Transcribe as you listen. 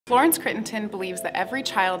Florence Crittenton believes that every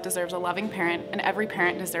child deserves a loving parent and every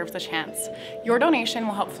parent deserves a chance. Your donation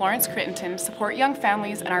will help Florence Crittenton support young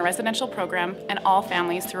families in our residential program and all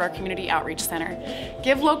families through our Community Outreach Center.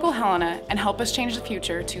 Give Local Helena and help us change the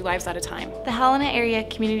future 2 lives at a time. The Helena Area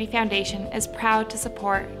Community Foundation is proud to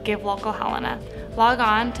support Give Local Helena. Log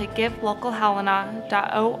on to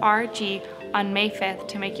givelocalhelena.org on May 5th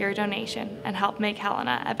to make your donation and help make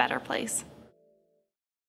Helena a better place.